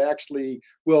 nanometer light. It actually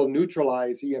will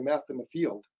neutralize EMF in the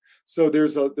field. So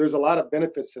there's a lot of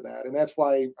benefits to that, and that's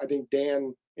why I think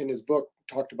Dan in his book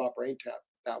talked about BrainTap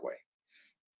that way.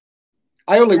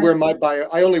 I only wear my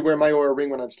Oura Ring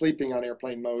when I'm sleeping on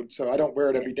airplane mode, so I don't wear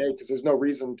it every day because there's no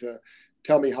reason to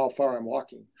tell me how far I'm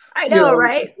walking. I know,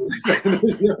 right?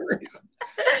 There's no reason.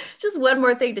 Just one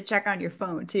more thing to check on your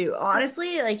phone too.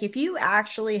 Honestly, like if you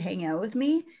actually hang out with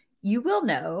me, you will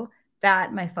know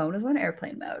that my phone is on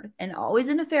airplane mode and always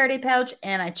in a Faraday pouch,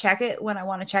 and I check it when I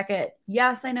want to check it.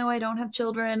 Yes, I know I don't have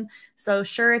children, so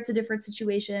sure, it's a different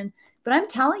situation. But I'm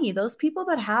telling you, those people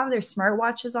that have their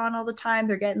smartwatches on all the time,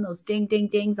 they're getting those ding, ding,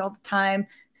 dings all the time.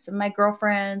 Some of my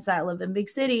girlfriends that live in big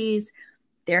cities,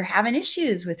 they're having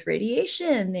issues with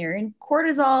radiation. They're in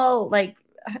cortisol, like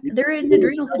they're in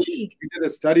adrenal fatigue. We did a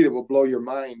study that will blow your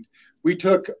mind. We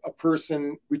took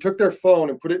their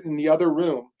phone and put it in the other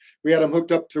room. We had them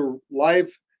hooked up to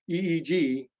live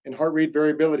EEG and heart rate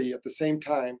variability at the same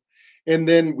time. And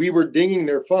then we were dinging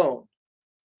their phone,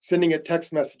 sending it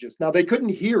text messages. Now they couldn't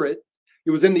hear it.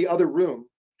 It was in the other room.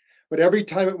 But every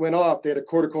time it went off, they had a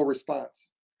cortical response.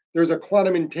 There's a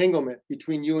quantum entanglement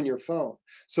between you and your phone.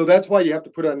 So that's why you have to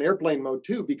put it on airplane mode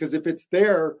too, because if it's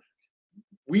there,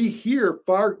 we're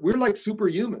like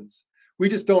superhumans. We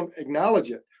just don't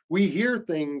acknowledge it. We hear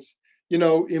things,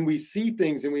 and we see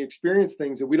things and we experience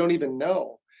things that we don't even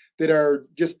know that are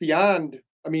just beyond.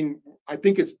 I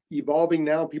think it's evolving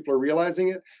now. People are realizing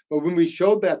it. But when we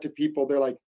showed that to people, they're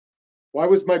like, why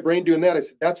was my brain doing that? I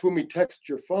said, that's when we text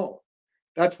your phone.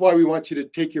 That's why we want you to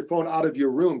take your phone out of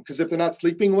your room, because if they're not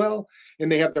sleeping well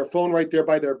and they have their phone right there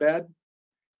by their bed,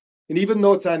 and even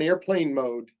though it's on airplane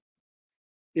mode,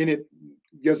 and it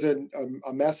gives a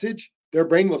message, their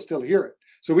brain will still hear it.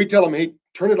 So we tell them, hey,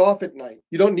 turn it off at night.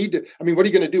 You don't need to. I mean, what are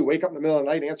you going to do? Wake up in the middle of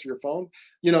the night and answer your phone?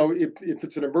 You know, if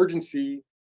it's an emergency,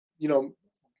 you know,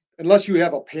 unless you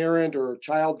have a parent or a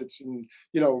child that's in,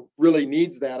 you know, really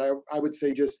needs that, I would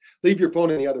say just leave your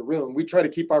phone in the other room. We try to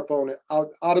keep our phone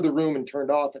out of the room and turned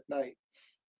off at night.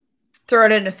 Throw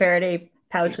it in a Faraday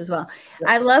pouch as well.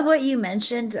 I love what you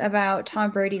mentioned about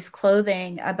Tom Brady's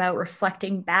clothing, about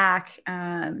reflecting back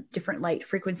different light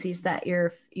frequencies that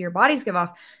your bodies give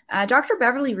off. Dr.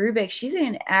 Beverly Rubik, she's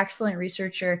an excellent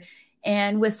researcher.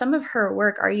 And with some of her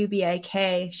work,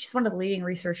 RUBIK, she's one of the leading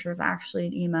researchers actually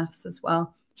in EMFs as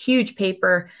well. Huge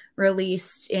paper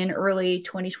released in early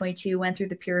 2022, went through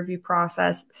the peer review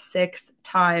process 6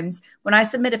 times. When I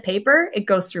submit a paper, it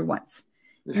goes through once.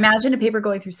 Imagine a paper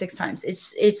going through 6 times.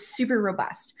 It's super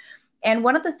robust. And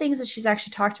one of the things that she's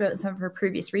actually talked about in some of her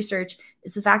previous research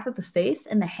is the fact that the face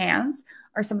and the hands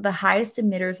are some of the highest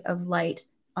emitters of light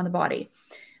on the body.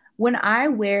 When I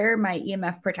wear my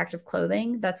EMF protective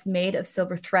clothing that's made of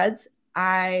silver threads,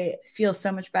 I feel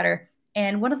so much better.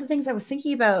 And one of the things I was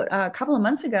thinking about a couple of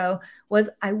months ago was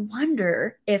I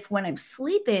wonder if when I'm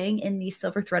sleeping in these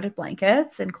silver threaded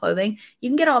blankets and clothing, you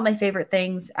can get all my favorite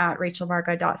things at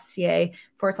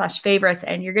rachelvarga.ca/favorites.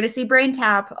 And you're going to see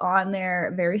BrainTap on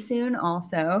there very soon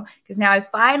also, because now I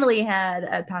finally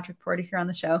had Patrick Porter here on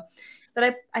the show.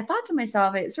 But I thought to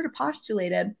myself, I sort of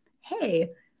postulated,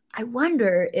 hey, I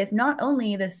wonder if not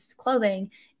only this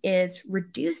clothing is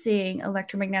reducing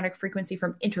electromagnetic frequency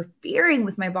from interfering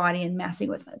with my body and messing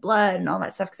with my blood and all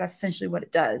that stuff, because that's essentially what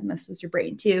it does, mess with your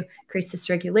brain too, creates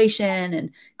dysregulation and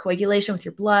coagulation with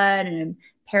your blood and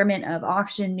impairment of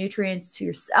oxygen, nutrients to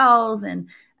your cells, and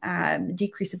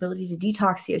decreased ability to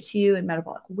detox CO2 and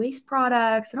metabolic waste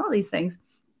products and all these things.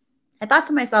 I thought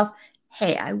to myself,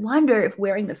 hey, I wonder if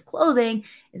wearing this clothing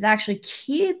is actually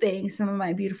keeping some of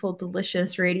my beautiful,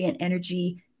 delicious, radiant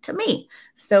energy to me.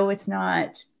 So it's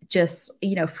not just,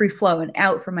 you know, free flowing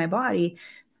out from my body.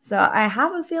 So I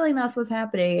have a feeling that's what's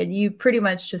happening. And you pretty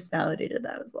much just validated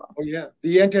that as well. Oh, yeah.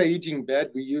 The anti-aging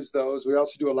bed, we use those. We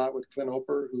also do a lot with Clint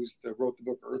Hopper, wrote the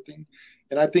book Earthing.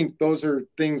 And I think those are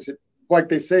things that, like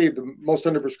they say, the most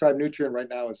underprescribed nutrient right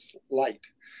now is light.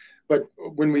 But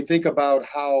when we think about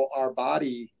how our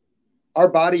body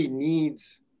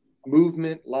needs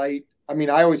movement, light. I mean,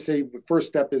 I always say the first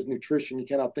step is nutrition. You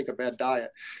cannot think of bad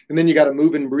diet. And then you got to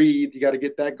move and breathe. You got to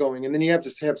get that going. And then you have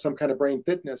to have some kind of brain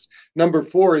fitness. Number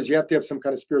 4 is you have to have some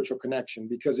kind of spiritual connection,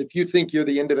 because if you think you're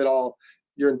the end of it all,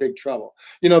 you're in big trouble.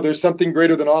 You know, there's something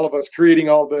greater than all of us creating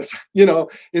all this, you know?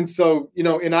 And so, you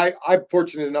know, and I'm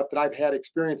fortunate enough that I've had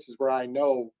experiences where I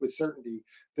know with certainty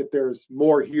that there's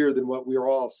more here than what we're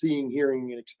all seeing,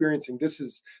 hearing, and experiencing. This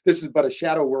is but a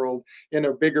shadow world in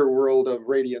a bigger world of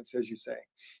radiance, as you say.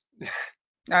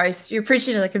 All right, so you're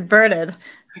preaching to the converted,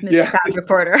 Mr. Patrick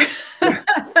Porter.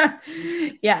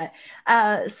 Yeah.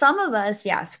 Some of us,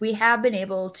 yes, we have been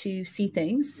able to see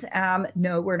things.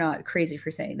 No, we're not crazy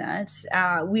for saying that.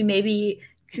 We may be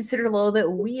considered a little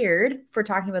bit weird for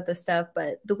talking about this stuff,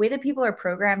 but the way that people are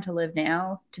programmed to live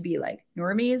now to be like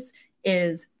normies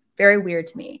is very weird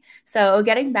to me. So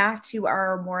getting back to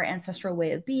our more ancestral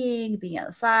way of being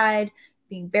outside,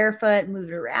 being barefoot,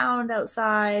 moving around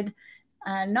outside,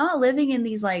 not living in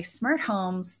these like smart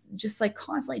homes, just like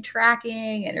constantly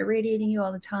tracking and irradiating you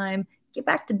all the time. Get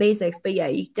back to basics. But yeah,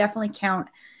 you definitely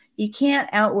you can't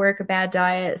outwork a bad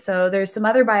diet. So there's some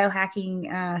other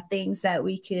biohacking things that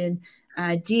we can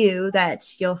do that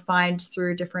you'll find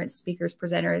through different speakers,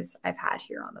 presenters I've had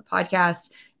here on the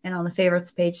podcast and on the favorites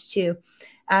page too.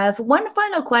 For one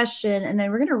final question, and then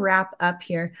we're going to wrap up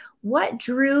here. What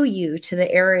drew you to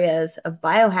the areas of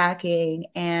biohacking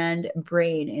and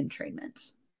brain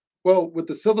entrainment? Well, with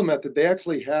the Silva method, they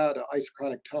actually had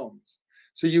isochronic tones.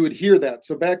 So you would hear that.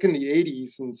 So back in the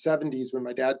 80s and 70s, when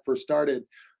my dad first started,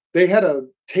 they had a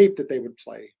tape that they would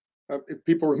play. If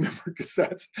people remember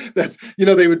cassettes, that's, you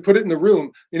know, they would put it in the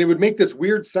room and it would make this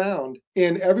weird sound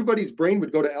and everybody's brain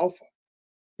would go to alpha.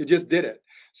 It just did it.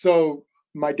 So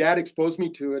my dad exposed me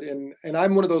to it, and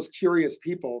I'm one of those curious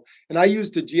people. And I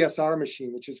used a GSR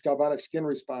machine, which is galvanic skin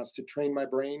response, to train my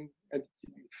brain. And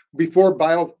before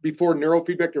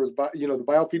neurofeedback, there was the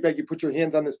biofeedback. You put your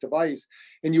hands on this device,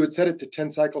 and you would set it to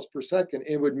 10 cycles per second.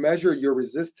 And it would measure your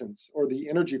resistance or the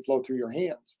energy flow through your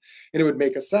hands, and it would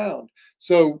make a sound.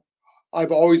 So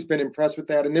I've always been impressed with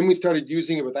that. And then we started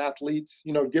using it with athletes,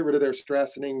 you know, get rid of their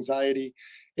stress and anxiety.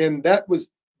 And that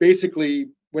was basically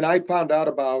when I found out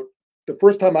about the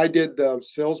first time I did the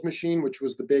SILS machine, which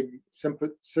was the big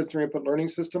sensory input learning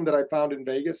system that I found in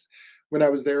Vegas when I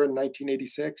was there in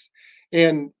 1986.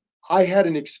 And I had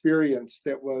an experience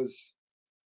that was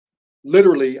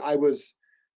literally, it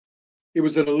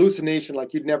was an hallucination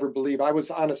like you'd never believe. I was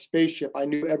on a spaceship. I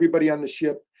knew everybody on the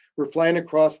ship. We're flying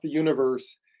across the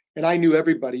universe, and I knew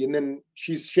everybody. And then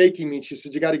she's shaking me. She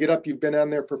says, "You got to get up. You've been on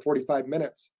there for 45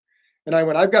 minutes." And I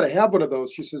went, "I've got to have one of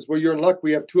those." She says, "Well, you're in luck.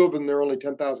 We have two of them. They're only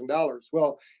 $10,000.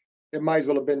 Well, it might as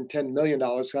well have been $10 million.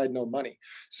 I had no money.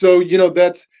 So,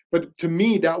 but to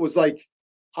me, that was like,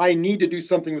 I need to do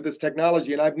something with this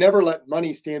technology. And I've never let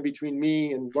money stand between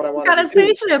me and what I What wanted kind to of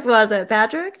do. spaceship was it,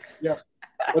 Patrick? Yeah.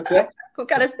 What's that? What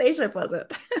kind of spaceship was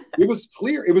it? It was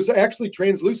clear. It was actually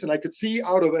translucent. I could see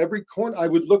out of every corner. I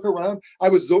would look around. I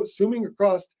was zooming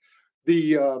across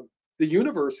the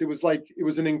universe. It was like, it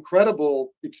was an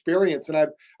incredible experience, and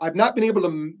I've not been able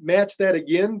to match that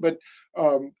again. But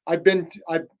I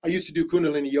used to do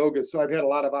Kundalini yoga, so I've had a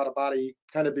lot of out of body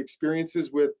kind of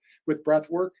experiences with breath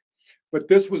work. But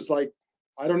this was like,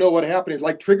 I don't know what happened. It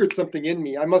like triggered something in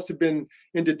me. I must have been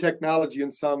into technology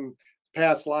in some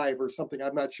past life or something.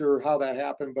 I'm not sure how that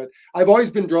happened, but I've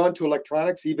always been drawn to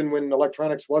electronics, even when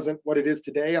electronics wasn't what it is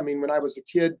today. I mean, when I was a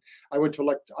kid, I went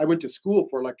to school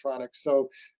for electronics. So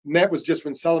that was just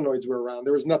when solenoids were around.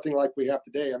 There was nothing like we have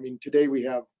today. I mean, today we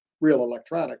have real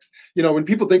electronics. When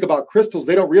people think about crystals,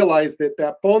 they don't realize that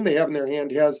that phone they have in their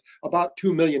hand has about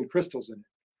 2 million crystals in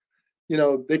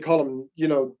it. They call them,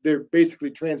 they're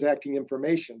basically transacting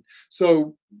information.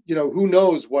 So, who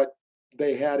knows what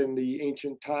they had in the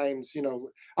ancient times.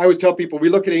 I always tell people, we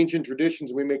look at ancient traditions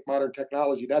and we make modern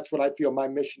technology. That's what I feel my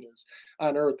mission is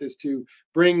on earth, is to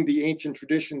bring the ancient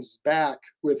traditions back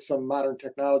with some modern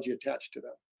technology attached to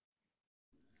them.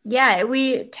 Yeah,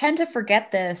 we tend to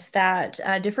forget this, that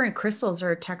different crystals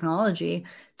are technology,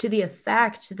 to the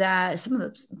effect that some of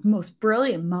the most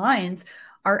brilliant minds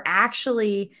are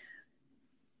actually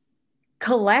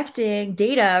collecting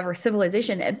data of our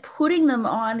civilization and putting them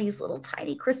on these little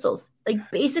tiny crystals, like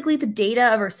basically the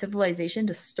data of our civilization,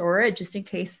 to store it just in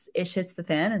case it hits the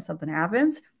fan and something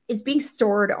happens, is being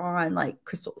stored on like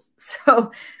crystals.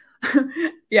 So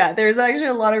yeah, there's actually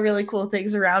a lot of really cool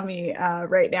things around me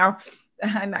right now.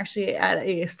 I'm actually at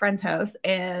a friend's house,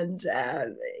 and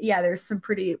yeah, there's some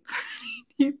pretty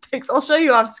neat things. I'll show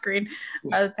you off screen.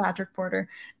 Patrick Porter.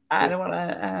 I don't want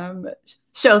to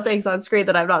show things on screen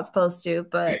that I'm not supposed to,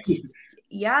 but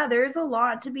yeah, there's a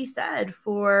lot to be said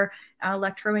for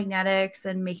electromagnetics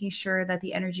and making sure that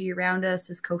the energy around us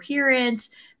is coherent.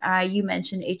 You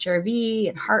mentioned HRV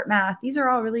and heart math. These are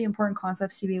all really important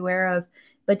concepts to be aware of,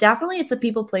 but definitely it's a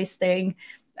people place thing.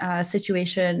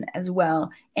 Situation as well,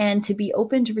 and to be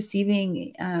open to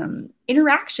receiving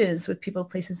interactions with people,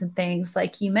 places, and things.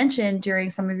 Like you mentioned during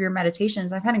some of your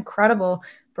meditations, I've had incredible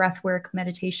breathwork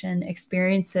meditation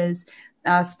experiences,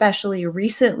 especially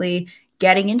recently,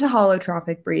 getting into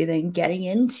holotropic breathing, getting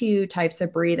into types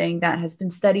of breathing that has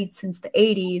been studied since the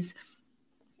 80s,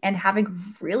 and having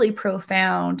really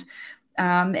profound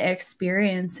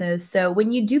experiences. So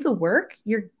when you do the work,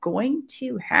 you're going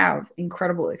to have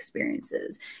incredible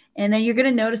experiences. And then you're going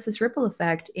to notice this ripple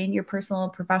effect in your personal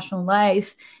and professional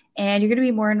life. And you're going to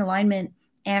be more in alignment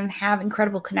and have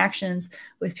incredible connections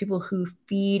with people who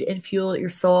feed and fuel your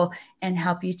soul and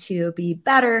help you to be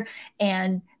better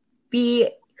and be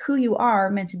who you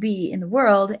are meant to be in the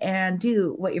world and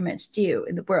do what you're meant to do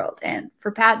in the world. And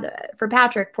for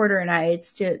Patrick Porter and I,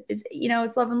 it's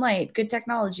love and light, good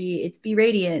technology, it's be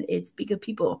radiant, it's be good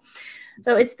people.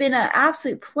 So it's been an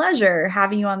absolute pleasure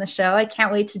having you on the show. I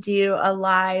can't wait to do a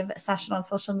live session on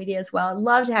social media as well. I'd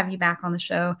love to have you back on the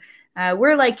show.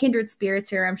 We're like kindred spirits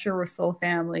here. I'm sure we're soul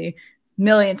family,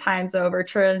 million times over,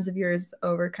 trillions of years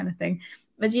over kind of thing.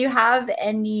 But do you have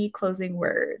any closing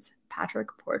words? Patrick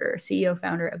Porter, CEO,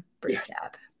 founder of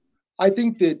BrainTap. I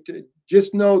think that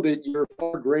just know that you're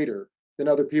far greater than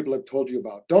other people have told you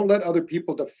about. Don't let other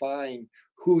people define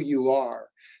who you are.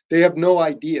 They have no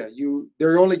idea.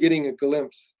 They're only getting a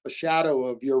glimpse, a shadow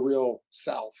of your real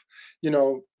self.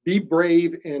 Be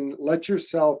brave and let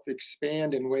yourself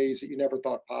expand in ways that you never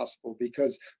thought possible,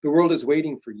 because the world is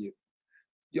waiting for you.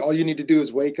 All you need to do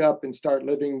is wake up and start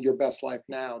living your best life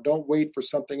now. Don't wait for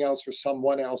something else or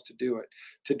someone else to do it.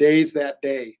 Today's that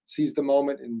day. Seize the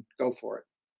moment and go for it.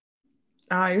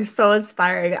 Oh, you're so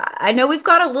inspiring. I know we've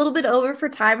got a little bit over for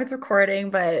time with recording,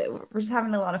 but we're just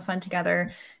having a lot of fun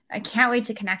together. I can't wait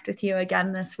to connect with you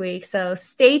again this week. So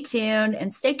stay tuned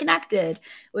and stay connected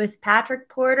with Patrick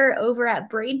Porter over at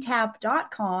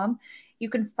braintap.com. You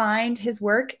can find his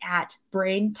work at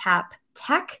BrainTap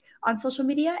Tech on social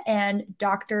media, and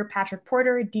Dr. Patrick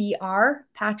Porter, Dr.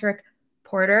 Patrick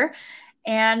Porter.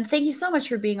 And thank you so much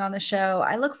for being on the show.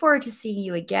 I look forward to seeing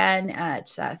you again at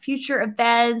future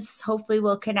events. Hopefully,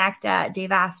 we'll connect at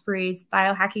Dave Asprey's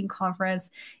biohacking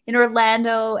conference in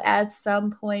Orlando at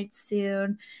some point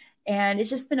soon. And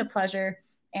it's just been a pleasure.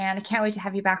 And I can't wait to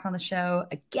have you back on the show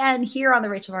again here on the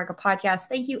Rachel Varga podcast.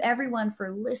 Thank you, everyone,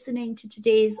 for listening to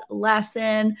today's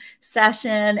lesson,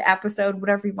 session, episode,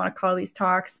 whatever you want to call these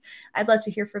talks. I'd love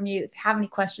to hear from you. If you have any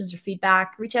questions or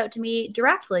feedback, reach out to me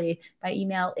directly by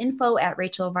email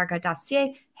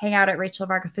info@rachelvarga.ca. Hang out at Rachel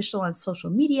Varga Official on social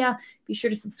media. Be sure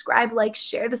to subscribe, like,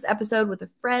 share this episode with a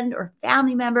friend or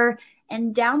family member,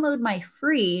 and download my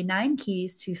free 9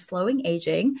 keys to slowing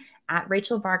aging at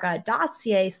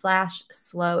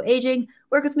rachelvarga.ca/slow aging.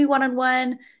 Work with me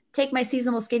one-on-one, take my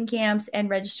seasonal skin camps, and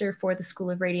register for the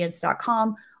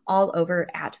schoolofradiance.com, all over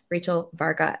at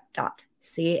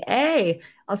rachelvarga.ca.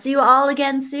 I'll see you all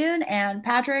again soon. And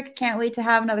Patrick, can't wait to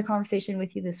have another conversation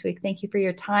with you this week. Thank you for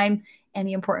your time and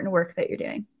the important work that you're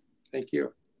doing. Thank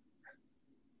you.